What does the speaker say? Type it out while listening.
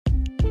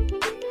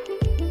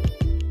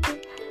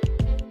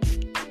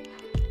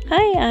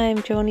Hi, I'm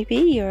Joni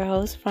B, your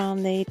host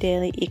from the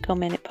Daily Eco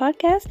Minute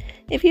podcast.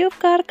 If you've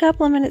got a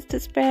couple of minutes to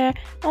spare,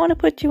 I want to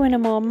put you in a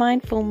more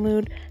mindful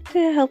mood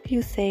to help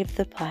you save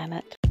the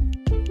planet.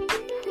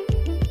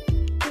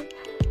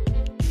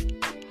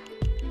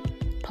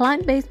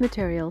 Plant-based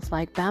materials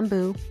like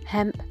bamboo,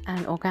 hemp,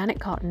 and organic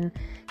cotton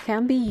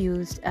can be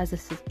used as a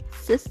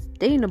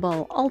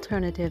sustainable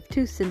alternative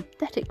to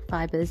synthetic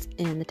fibers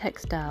in the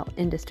textile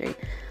industry.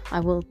 I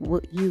will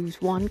use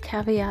one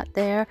caveat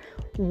there.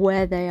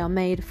 Where they are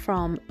made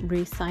from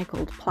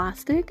recycled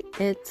plastic,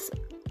 it's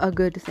a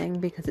good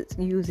thing because it's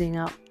using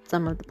up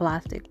some of the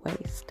plastic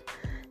waste.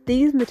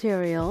 These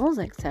materials,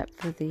 except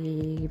for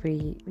the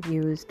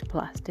reused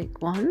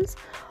plastic ones,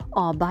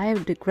 are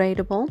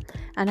biodegradable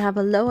and have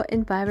a lower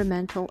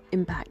environmental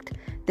impact.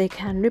 They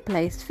can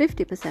replace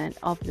 50%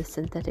 of the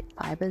synthetic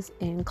fibers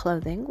in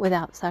clothing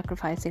without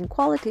sacrificing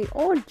quality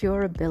or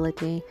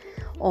durability.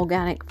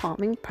 Organic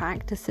farming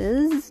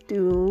practices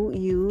do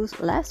use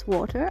less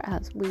water,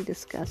 as we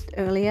discussed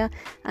earlier,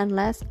 and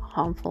less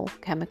harmful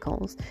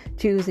chemicals.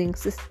 Choosing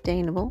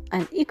sustainable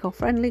and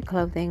eco-friendly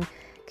clothing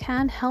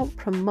can help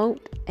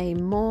promote a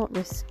more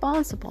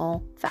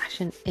responsible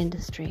fashion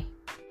industry.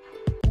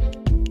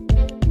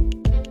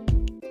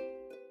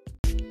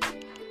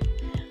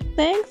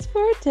 Thanks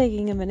for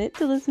taking a minute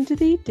to listen to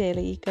the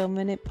Daily Eco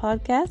Minute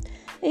podcast,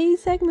 a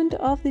segment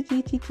of the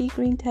GTG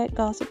Green Tech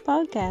Gossip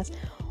podcast.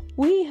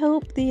 We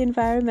hope the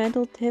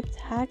environmental tips,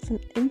 hacks, and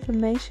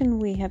information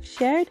we have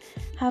shared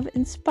have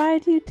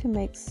inspired you to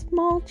make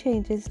small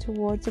changes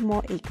towards a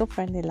more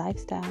eco-friendly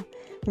lifestyle.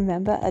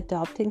 Remember,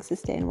 adopting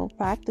sustainable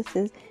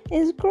practices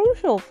is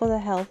crucial for the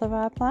health of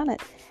our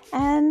planet,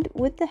 and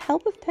with the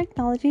help of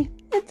technology,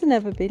 it's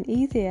never been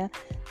easier.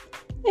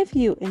 If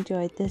you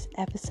enjoyed this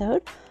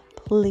episode,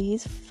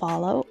 please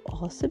follow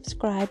or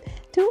subscribe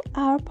to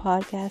our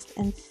podcast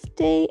and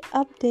stay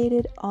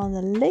updated on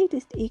the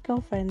latest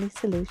eco-friendly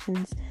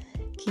solutions.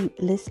 Keep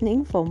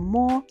listening for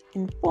more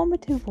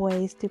informative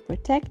ways to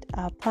protect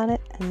our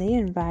planet and the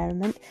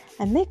environment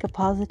and make a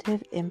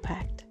positive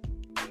impact.